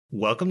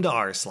Welcome to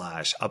r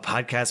slash, a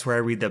podcast where I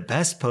read the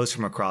best posts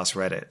from across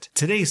Reddit.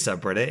 Today's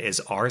subreddit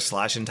is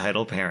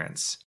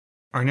r/Entitledparents.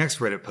 Our next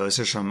Reddit post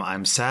is from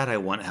I'm Sad I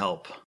Want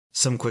Help.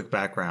 Some quick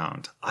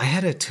background. I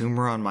had a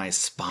tumor on my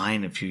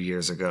spine a few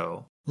years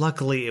ago.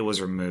 Luckily, it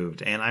was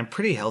removed, and I'm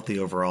pretty healthy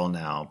overall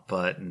now,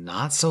 but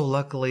not so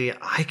luckily,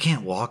 I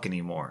can't walk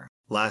anymore.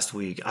 Last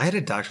week, I had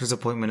a doctor's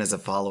appointment as a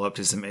follow-up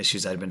to some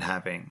issues I'd been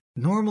having.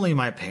 Normally,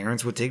 my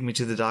parents would take me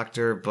to the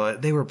doctor,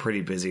 but they were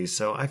pretty busy,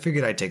 so I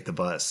figured I'd take the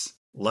bus.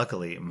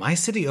 Luckily, my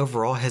city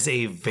overall has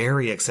a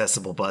very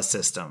accessible bus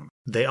system.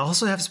 They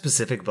also have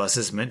specific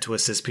buses meant to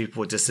assist people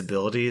with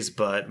disabilities,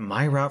 but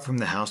my route from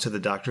the house to the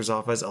doctor's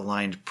office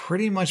aligned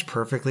pretty much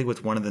perfectly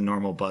with one of the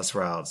normal bus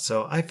routes,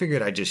 so I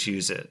figured I'd just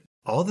use it.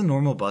 All the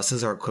normal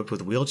buses are equipped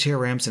with wheelchair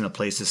ramps and a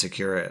place to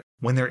secure it.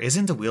 When there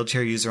isn't a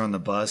wheelchair user on the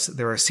bus,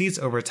 there are seats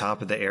over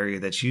top of the area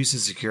that's used to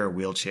secure a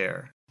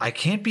wheelchair. I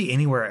can't be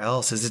anywhere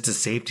else as it's a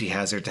safety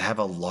hazard to have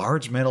a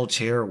large metal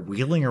chair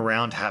wheeling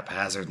around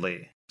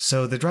haphazardly.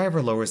 So the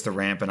driver lowers the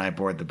ramp and I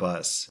board the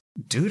bus.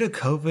 Due to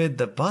COVID,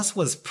 the bus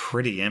was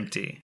pretty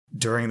empty.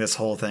 During this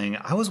whole thing,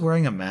 I was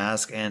wearing a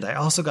mask and I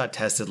also got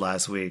tested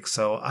last week,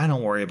 so I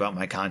don't worry about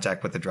my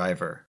contact with the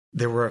driver.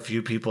 There were a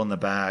few people in the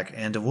back,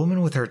 and a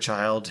woman with her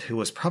child, who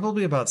was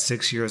probably about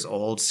 6 years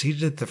old,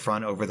 seated at the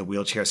front over the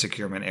wheelchair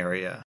securement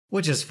area.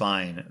 Which is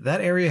fine.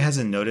 That area has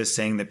a notice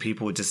saying that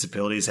people with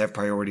disabilities have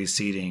priority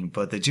seating,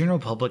 but the general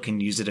public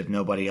can use it if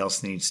nobody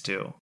else needs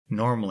to.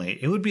 Normally,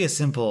 it would be a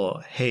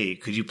simple, hey,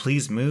 could you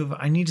please move?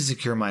 I need to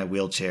secure my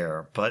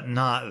wheelchair, but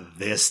not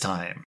this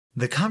time.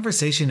 The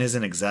conversation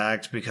isn't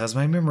exact because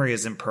my memory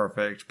isn't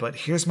perfect, but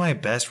here's my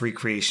best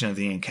recreation of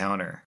the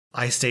encounter.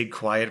 I stayed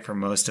quiet for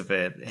most of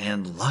it,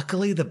 and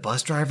luckily the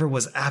bus driver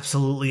was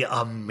absolutely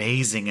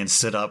amazing and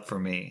stood up for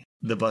me.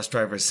 The bus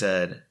driver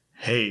said,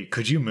 "Hey,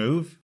 could you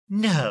move?"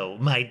 "No,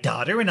 my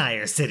daughter and I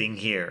are sitting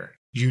here."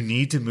 "You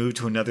need to move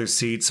to another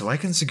seat so I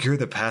can secure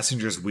the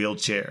passenger's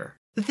wheelchair."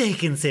 "They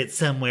can sit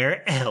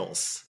somewhere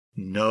else."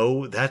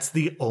 "No, that's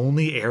the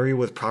only area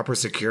with proper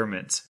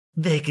securement."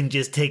 "They can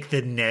just take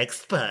the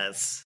next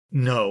bus."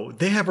 "No,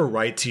 they have a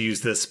right to use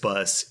this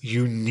bus.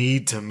 You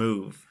need to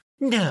move."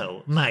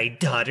 "No, my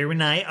daughter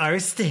and I are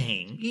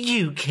staying.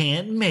 You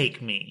can't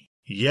make me."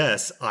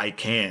 "Yes, I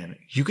can.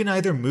 You can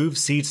either move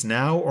seats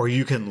now or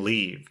you can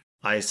leave."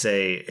 I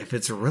say, if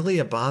it's really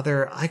a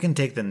bother, I can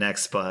take the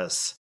next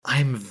bus.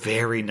 I'm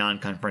very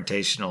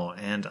non-confrontational,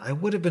 and I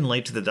would have been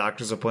late to the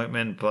doctor's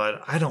appointment,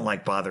 but I don't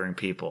like bothering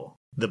people.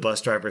 The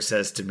bus driver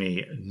says to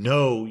me,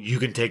 "No, you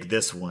can take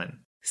this one."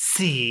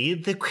 "See,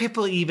 the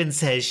cripple even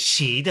says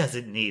she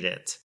doesn't need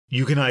it."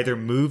 "You can either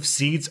move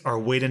seats or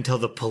wait until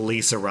the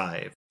police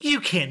arrive." "You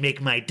can't make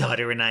my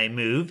daughter and I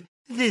move.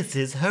 This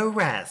is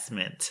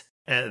harassment."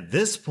 At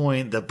this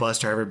point, the bus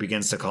driver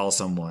begins to call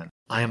someone.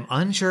 I am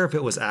unsure if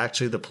it was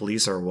actually the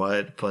police or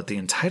what, but the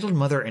entitled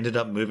mother ended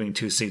up moving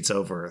 2 seats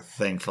over,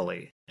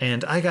 thankfully.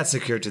 And I got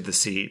secured to the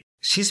seat.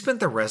 She spent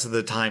the rest of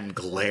the time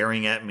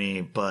glaring at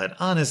me, but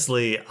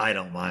honestly, I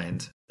don't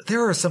mind.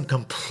 There are some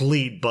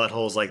complete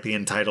buttholes like the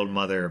entitled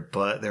mother,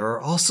 but there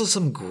are also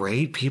some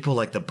great people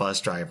like the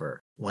bus driver.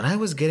 When I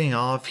was getting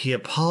off, he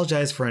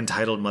apologized for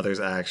entitled mother's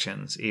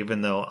actions,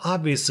 even though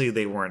obviously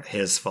they weren't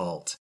his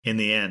fault. In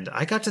the end,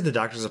 I got to the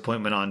doctor's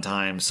appointment on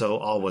time, so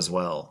all was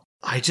well.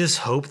 I just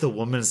hope the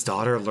woman's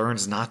daughter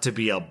learns not to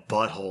be a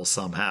butthole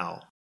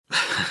somehow.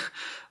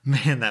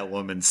 Man, that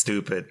woman's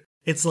stupid.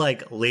 It's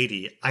like,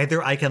 lady,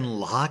 either I can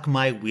lock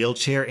my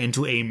wheelchair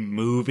into a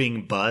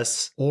moving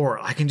bus, or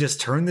I can just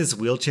turn this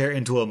wheelchair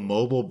into a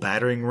mobile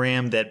battering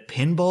ram that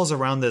pinballs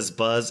around this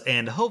bus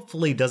and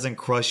hopefully doesn't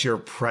crush your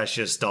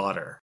precious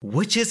daughter.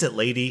 Which is it,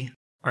 lady?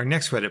 Our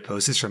next Reddit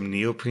post is from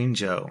Neoprene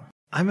Joe.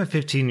 I'm a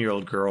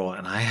 15-year-old girl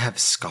and I have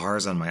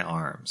scars on my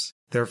arms.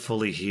 They're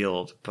fully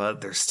healed,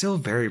 but they're still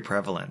very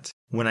prevalent.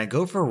 When I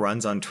go for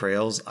runs on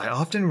trails, I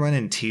often run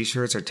in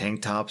t-shirts or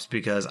tank tops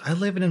because I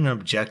live in an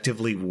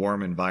objectively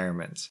warm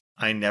environment.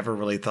 I never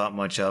really thought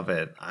much of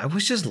it. I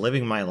was just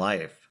living my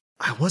life.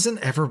 I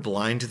wasn't ever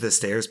blind to the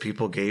stares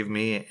people gave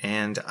me,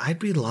 and I'd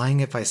be lying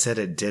if I said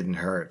it didn't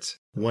hurt.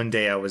 One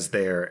day I was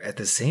there, at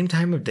the same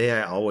time of day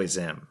I always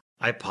am.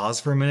 I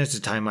paused for a minute to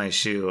tie my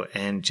shoe,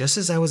 and just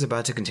as I was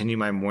about to continue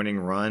my morning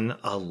run,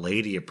 a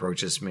lady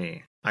approaches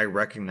me. I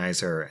recognize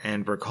her,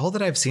 and recall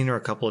that I've seen her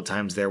a couple of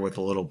times there with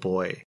a little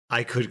boy.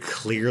 I could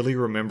clearly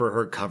remember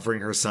her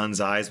covering her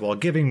son's eyes while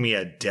giving me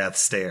a death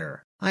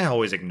stare. I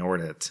always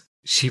ignored it.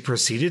 She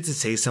proceeded to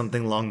say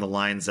something along the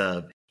lines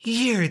of,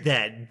 "You're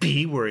that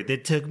B-word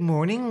that took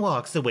morning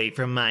walks away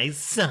from my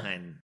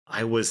son."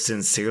 I was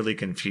sincerely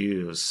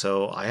confused,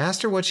 so I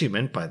asked her what she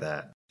meant by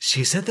that.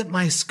 She said that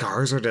my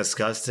scars are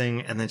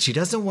disgusting and that she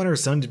doesn't want her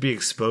son to be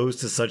exposed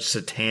to such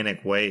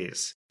satanic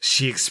ways.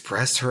 She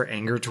expressed her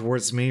anger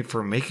towards me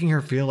for making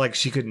her feel like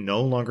she could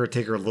no longer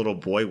take her little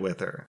boy with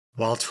her.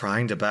 While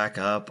trying to back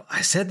up,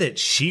 I said that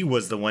she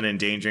was the one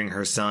endangering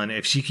her son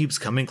if she keeps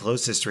coming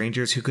close to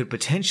strangers who could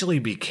potentially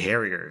be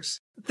carriers.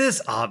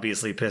 This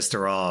obviously pissed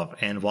her off,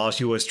 and while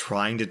she was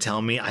trying to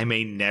tell me I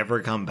may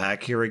never come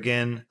back here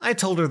again, I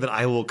told her that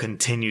I will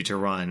continue to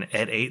run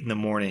at 8 in the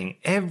morning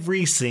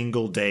every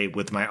single day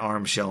with my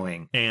arm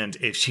showing, and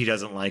if she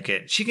doesn't like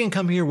it, she can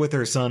come here with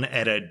her son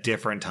at a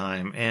different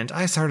time, and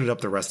I started up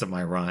the rest of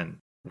my run.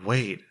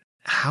 Wait,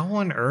 how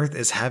on earth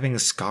is having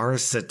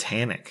scars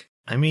satanic?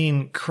 I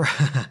mean,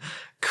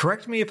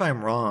 correct me if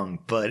I'm wrong,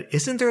 but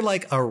isn't there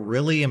like a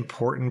really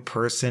important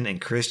person in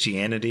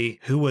Christianity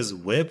who was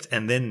whipped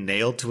and then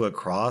nailed to a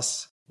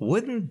cross?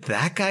 Wouldn't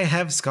that guy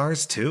have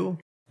scars too?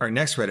 Our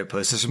next Reddit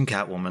post is from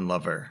Catwoman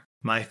Lover.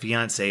 My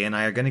fiance and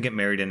I are going to get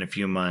married in a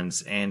few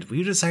months, and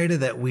we decided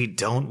that we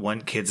don't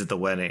want kids at the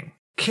wedding.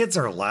 Kids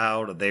are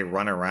loud, they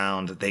run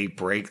around, they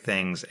break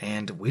things,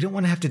 and we don't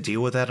want to have to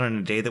deal with that on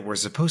a day that we're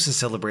supposed to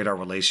celebrate our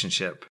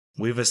relationship.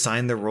 We've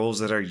assigned the roles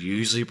that are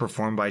usually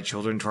performed by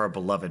children to our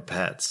beloved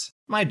pets.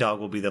 My dog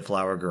will be the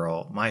flower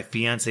girl, my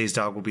fiance's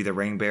dog will be the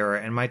ring bearer,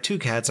 and my 2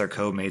 cats are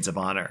co-maids of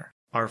honor.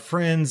 Our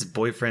friends,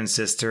 boyfriend,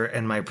 sister,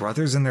 and my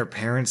brothers and their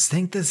parents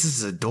think this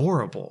is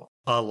adorable.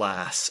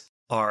 Alas,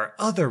 our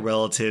other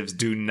relatives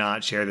do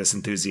not share this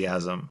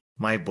enthusiasm.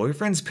 My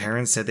boyfriend's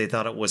parents said they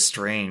thought it was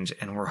strange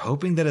and were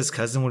hoping that his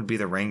cousin would be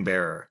the ring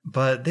bearer,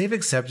 but they've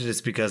accepted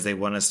it's because they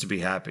want us to be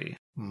happy.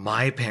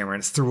 My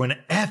parents threw an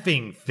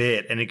effing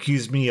fit and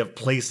accused me of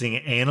placing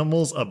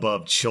animals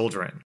above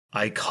children.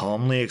 I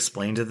calmly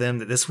explained to them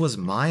that this was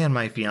my and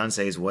my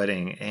fiance's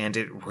wedding, and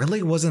it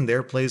really wasn't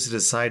their place to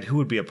decide who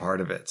would be a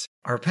part of it.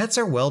 Our pets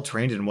are well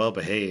trained and well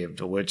behaved,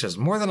 which is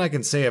more than I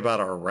can say about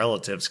our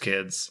relatives'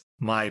 kids.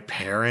 My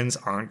parents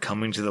aren't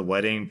coming to the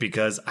wedding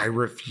because I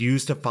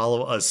refuse to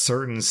follow a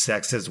certain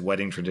sexist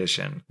wedding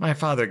tradition, my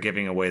father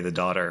giving away the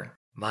daughter.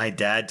 My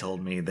dad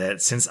told me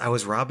that since I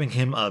was robbing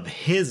him of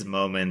his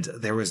moment,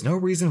 there was no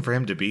reason for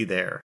him to be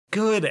there.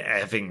 Good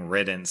effing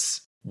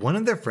riddance. One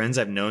of their friends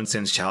I've known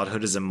since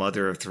childhood is a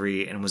mother of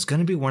 3 and was going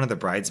to be one of the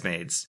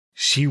bridesmaids.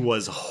 She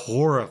was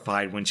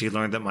horrified when she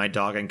learned that my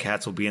dog and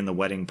cats will be in the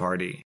wedding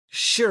party.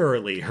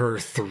 Surely her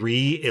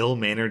 3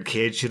 ill-mannered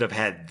kids should have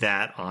had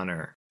that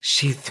honor.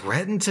 She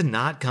threatened to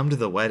not come to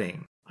the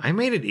wedding. I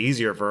made it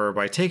easier for her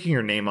by taking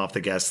her name off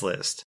the guest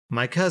list.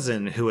 My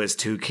cousin, who has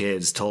 2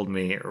 kids, told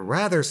me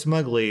rather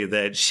smugly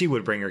that she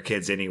would bring her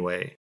kids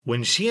anyway.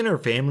 When she and her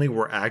family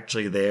were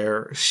actually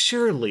there,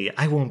 surely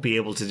I won't be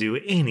able to do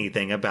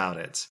anything about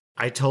it.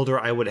 I told her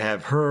I would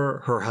have her,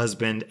 her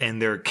husband,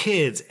 and their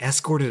kids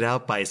escorted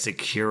out by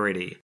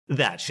security.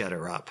 That shut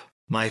her up.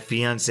 My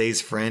fiance's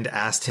friend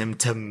asked him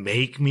to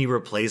make me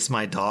replace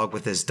my dog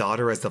with his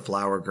daughter as the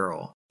flower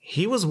girl.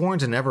 He was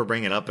warned to never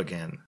bring it up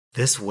again.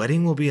 This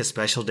wedding will be a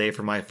special day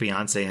for my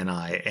fiance and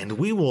I, and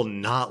we will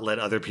not let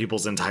other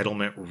people's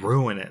entitlement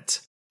ruin it.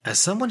 As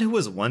someone who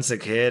was once a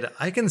kid,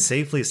 I can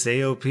safely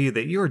say, OP,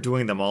 that you are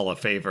doing them all a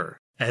favor.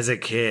 As a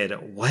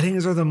kid,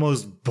 weddings are the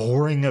most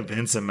boring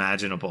events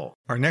imaginable.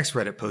 Our next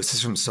Reddit post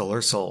is from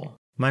Solar Soul.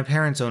 My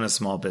parents own a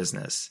small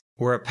business.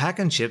 We're a pack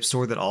and ship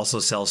store that also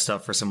sells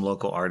stuff for some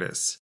local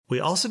artists. We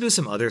also do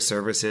some other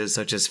services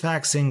such as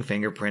faxing,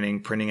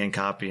 fingerprinting, printing and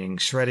copying,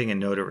 shredding, and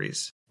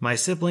notaries. My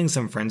siblings,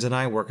 some friends, and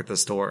I work at the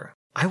store.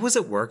 I was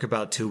at work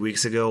about 2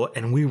 weeks ago,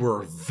 and we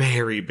were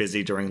very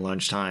busy during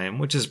lunchtime,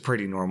 which is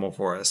pretty normal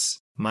for us.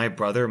 My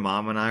brother,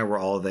 mom, and I were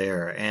all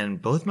there,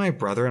 and both my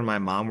brother and my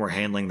mom were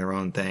handling their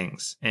own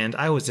things, and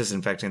I was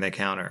disinfecting the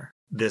counter.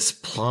 This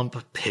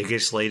plump,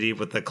 piggish lady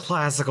with the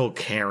classical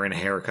Karen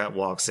haircut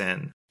walks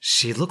in.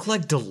 She looked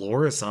like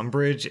Dolores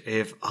Umbridge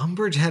if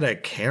Umbridge had a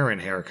Karen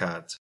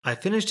haircut. I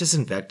finished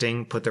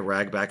disinfecting, put the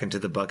rag back into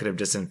the bucket of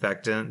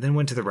disinfectant, then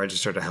went to the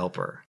register to help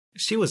her.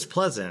 She was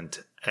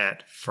pleasant,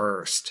 at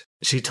first.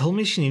 She told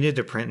me she needed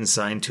to print and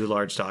sign 2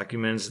 large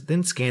documents,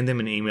 then scan them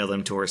and email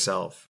them to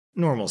herself.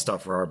 Normal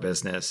stuff for our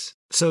business.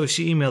 So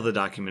she emailed the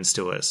documents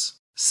to us.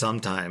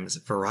 Sometimes,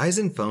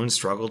 Verizon phones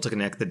struggle to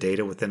connect the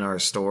data within our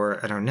store,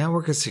 and our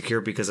network is secure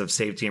because of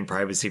safety and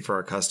privacy for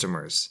our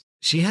customers.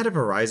 She had a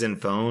Verizon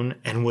phone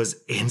and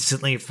was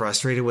instantly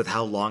frustrated with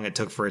how long it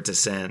took for it to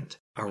send.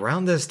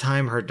 Around this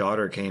time, her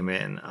daughter came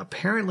in,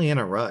 apparently in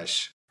a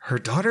rush. Her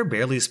daughter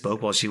barely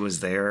spoke while she was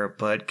there,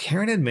 but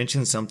Karen had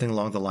mentioned something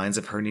along the lines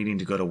of her needing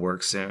to go to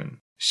work soon.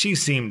 She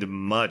seemed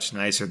much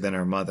nicer than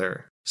her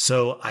mother.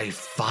 So I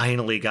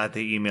finally got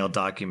the email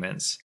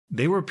documents.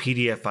 They were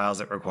PDF files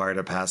that required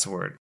a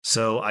password.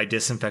 So I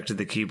disinfected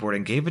the keyboard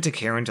and gave it to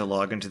Karen to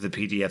log into the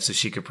PDF so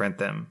she could print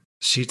them.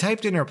 She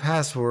typed in her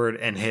password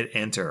and hit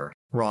enter.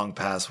 Wrong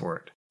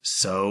password.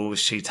 So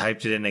she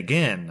typed it in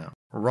again.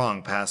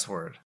 Wrong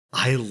password.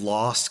 I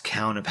lost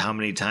count of how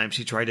many times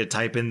she tried to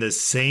type in the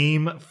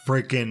same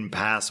frickin'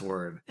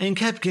 password and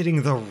kept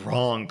getting the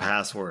wrong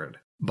password.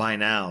 By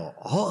now,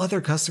 all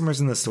other customers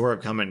in the store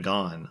have come and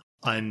gone.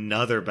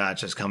 Another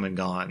batch has come and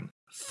gone.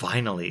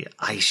 Finally,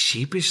 I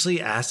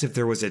sheepishly asked if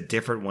there was a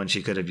different one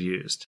she could have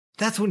used.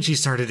 That's when she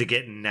started to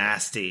get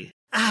nasty.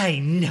 I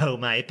know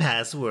my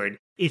password.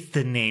 It's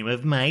the name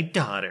of my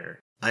daughter.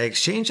 I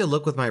exchanged a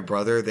look with my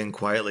brother, then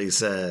quietly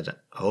said,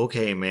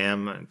 "Okay,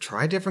 ma'am,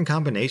 try different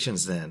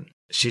combinations then."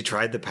 She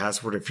tried the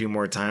password a few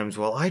more times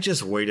while I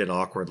just waited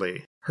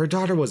awkwardly. Her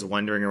daughter was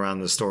wandering around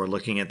the store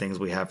looking at things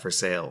we have for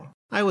sale.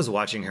 I was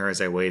watching her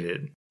as I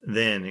waited.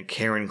 Then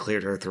Karen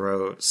cleared her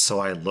throat, so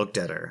I looked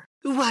at her.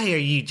 "Why are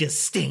you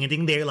just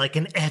standing there like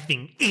an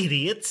effing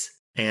idiot?"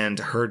 And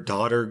her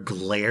daughter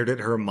glared at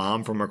her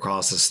mom from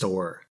across the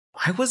store.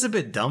 I was a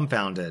bit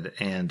dumbfounded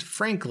and,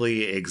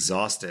 frankly,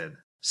 exhausted.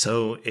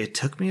 So it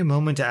took me a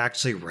moment to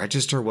actually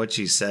register what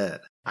she said.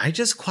 I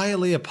just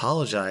quietly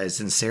apologized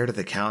and stared at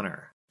the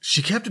counter.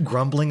 She kept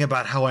grumbling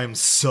about how I'm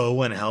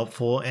so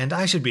unhelpful and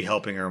I should be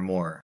helping her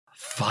more.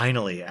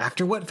 Finally,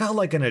 after what felt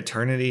like an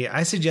eternity,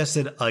 I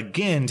suggested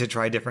again to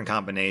try different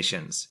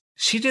combinations.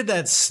 She did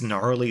that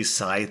snarly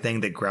sigh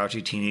thing that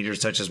grouchy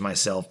teenagers such as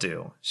myself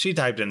do. She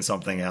typed in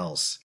something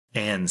else.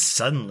 And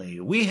suddenly,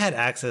 we had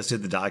access to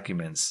the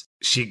documents.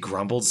 She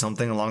grumbled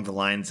something along the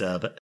lines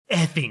of,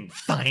 "Effing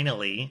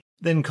finally,"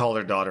 then called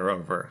her daughter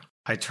over.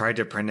 I tried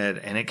to print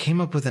it and it came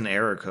up with an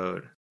error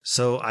code.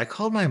 So I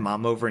called my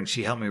mom over and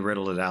she helped me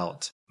riddle it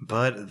out.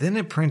 But then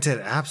it printed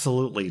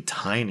absolutely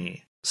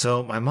tiny.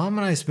 So my mom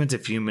and I spent a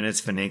few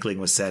minutes finagling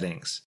with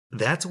settings.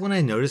 That's when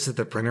I noticed that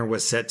the printer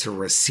was set to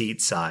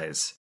receipt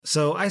size.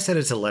 So I set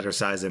it to letter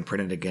size and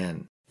printed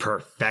again.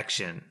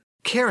 Perfection.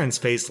 Karen's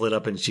face lit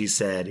up and she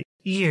said,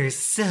 "You're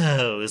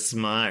so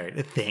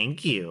smart,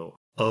 thank you."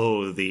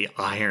 Oh, the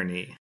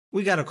irony.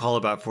 We got a call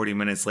about 40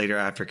 minutes later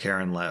after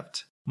Karen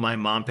left. My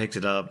mom picked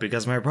it up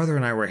because my brother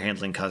and I were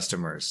handling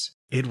customers.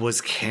 It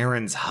was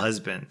Karen's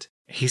husband.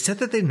 He said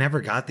that they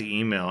never got the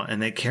email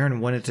and that Karen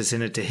wanted to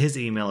send it to his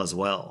email as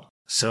well.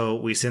 So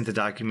we sent the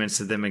documents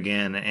to them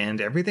again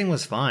and everything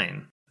was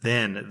fine.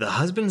 Then the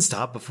husband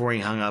stopped before he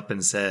hung up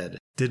and said,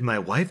 "Did my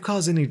wife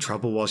cause any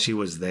trouble while she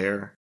was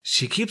there?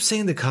 She keeps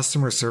saying the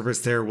customer service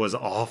there was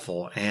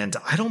awful and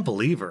I don't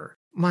believe her."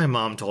 My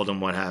mom told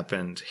him what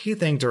happened. He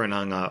thanked her and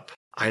hung up.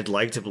 I'd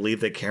like to believe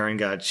that Karen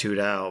got chewed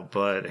out,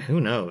 but who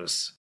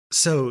knows?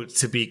 So,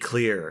 to be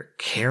clear,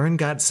 Karen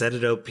got set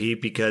at OP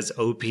because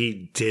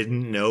OP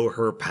didn't know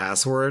her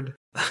password?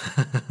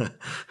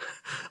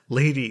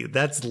 Lady,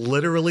 that's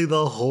literally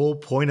the whole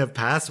point of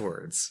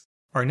passwords.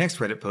 Our next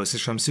Reddit post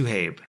is from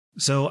Suhaib.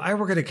 So, I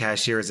work at a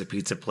cashier as a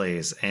pizza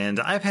place, and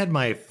I've had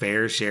my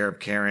fair share of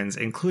Karens,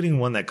 including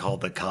one that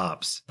called the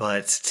cops.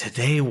 But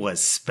today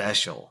was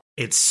special.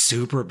 It's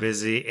super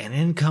busy, and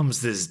in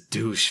comes this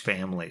douche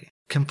family.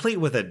 Complete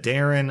with a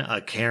Darren,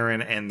 a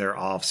Karen, and their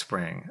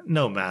offspring.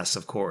 No masks,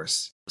 of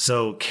course.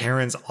 So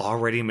Karen's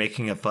already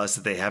making a fuss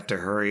that they have to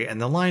hurry,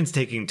 and the line's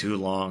taking too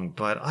long,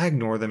 but I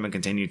ignore them and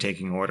continue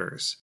taking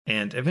orders.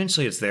 And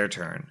eventually it's their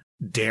turn.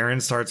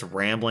 Darren starts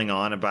rambling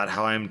on about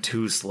how I'm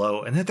too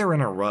slow and that they're in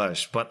a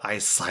rush, but I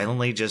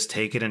silently just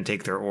take it and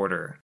take their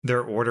order.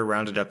 Their order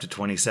rounded up to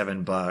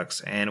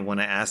 $27, and when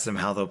I ask them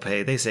how they'll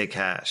pay, they say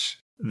cash.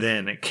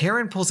 Then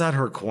Karen pulls out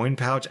her coin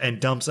pouch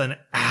and dumps an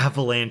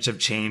avalanche of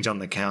change on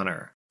the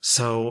counter.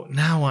 So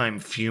now I'm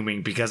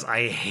fuming because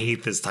I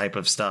hate this type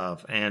of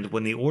stuff, and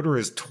when the order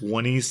is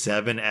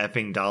 $27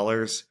 effing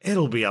dollars,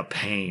 it'll be a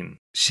pain.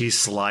 She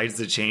slides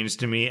the change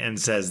to me and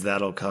says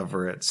that'll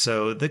cover it,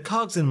 so the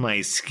cogs in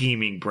my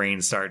scheming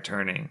brain start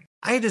turning.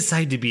 I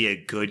decide to be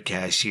a good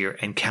cashier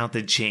and count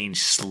the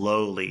change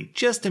slowly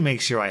just to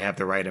make sure I have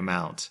the right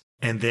amount.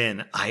 And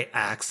then I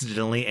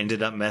accidentally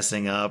ended up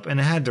messing up and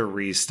had to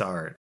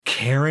restart.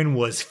 Karen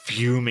was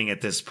fuming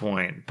at this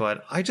point,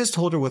 but I just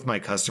told her with my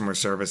customer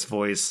service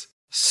voice,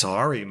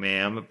 "Sorry,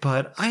 ma'am,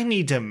 but I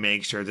need to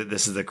make sure that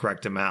this is the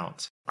correct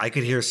amount." I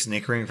could hear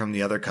snickering from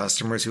the other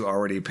customers who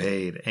already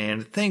paid,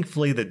 and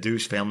thankfully the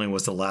douche family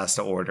was the last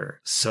to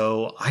order.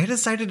 So I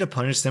decided to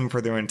punish them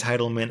for their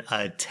entitlement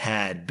a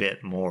tad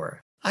bit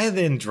more. I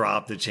then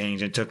dropped the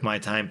change and took my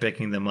time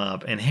picking them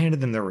up and handed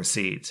them the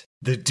receipt.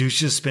 The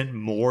douches spent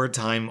more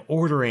time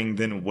ordering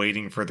than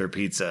waiting for their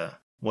pizza.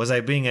 Was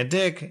I being a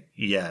dick?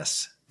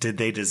 Yes. Did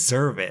they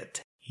deserve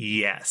it?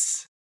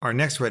 Yes. Our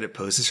next Reddit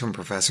post is from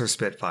Professor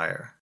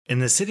Spitfire. In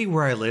the city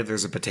where I live,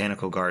 there's a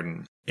botanical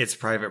garden. It's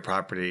private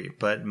property,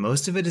 but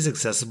most of it is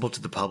accessible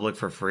to the public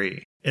for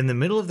free. In the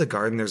middle of the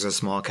garden, there's a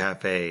small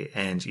cafe,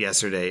 and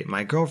yesterday,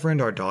 my girlfriend,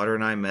 our daughter,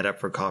 and I met up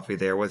for coffee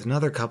there with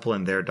another couple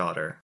and their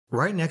daughter.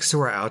 Right next to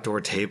our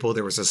outdoor table,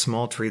 there was a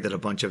small tree that a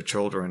bunch of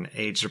children,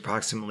 aged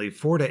approximately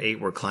 4 to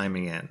 8, were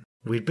climbing in.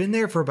 We'd been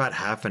there for about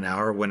half an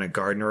hour when a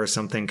gardener or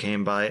something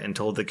came by and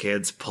told the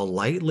kids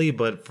politely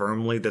but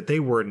firmly that they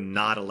were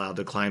not allowed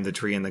to climb the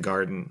tree in the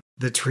garden.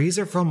 The trees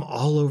are from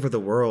all over the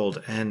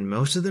world, and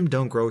most of them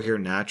don't grow here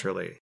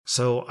naturally.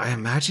 So I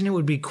imagine it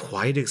would be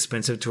quite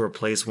expensive to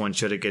replace one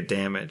should it get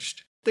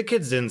damaged. The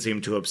kids didn't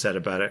seem too upset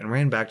about it and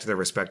ran back to their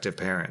respective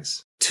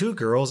parents. 2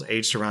 girls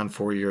aged around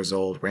 4 years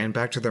old ran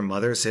back to their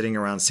mother sitting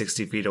around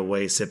 60 feet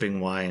away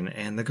sipping wine,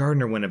 and the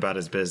gardener went about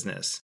his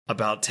business.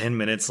 About 10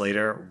 minutes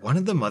later, one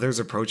of the mothers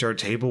approached our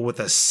table with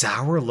a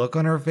sour look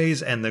on her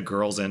face and the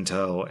girls in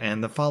tow,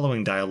 and the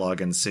following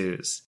dialogue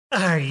ensues.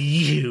 "Are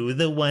you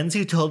the ones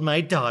who told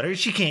my daughter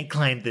she can't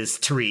climb this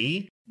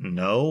tree?"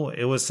 "No,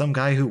 it was some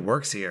guy who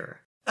works here."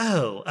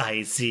 Oh,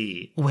 I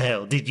see.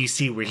 Well, did you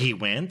see where he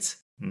went?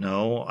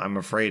 No, I'm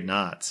afraid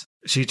not.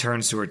 She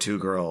turns to her two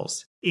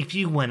girls. If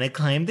you want to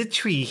climb the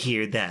tree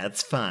here,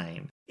 that's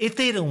fine. If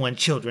they don't want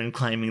children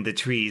climbing the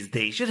trees,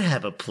 they should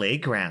have a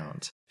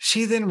playground.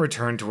 She then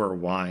returned to her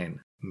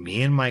wine.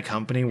 Me and my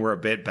company were a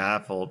bit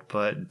baffled,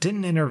 but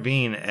didn't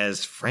intervene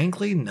as,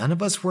 frankly, none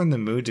of us were in the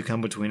mood to come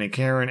between a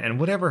Karen and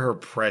whatever her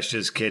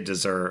precious kid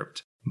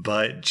deserved.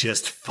 But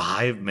just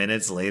 5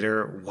 minutes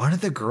later, one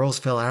of the girls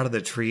fell out of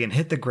the tree and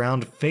hit the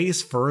ground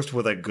face first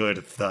with a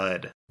good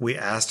thud. We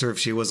asked her if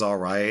she was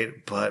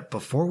alright, but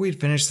before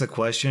we'd finished the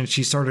question,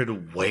 she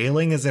started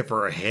wailing as if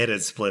her head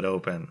had split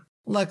open.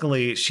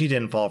 Luckily, she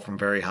didn't fall from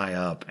very high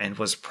up and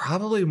was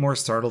probably more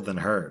startled than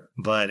hurt.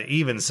 But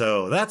even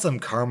so, that's some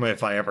karma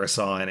if I ever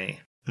saw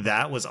any.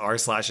 That was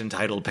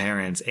r/entitled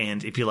parents,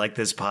 and if you like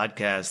this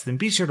podcast, then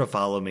be sure to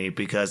follow me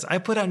because I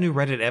put out new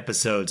Reddit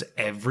episodes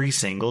every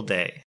single day.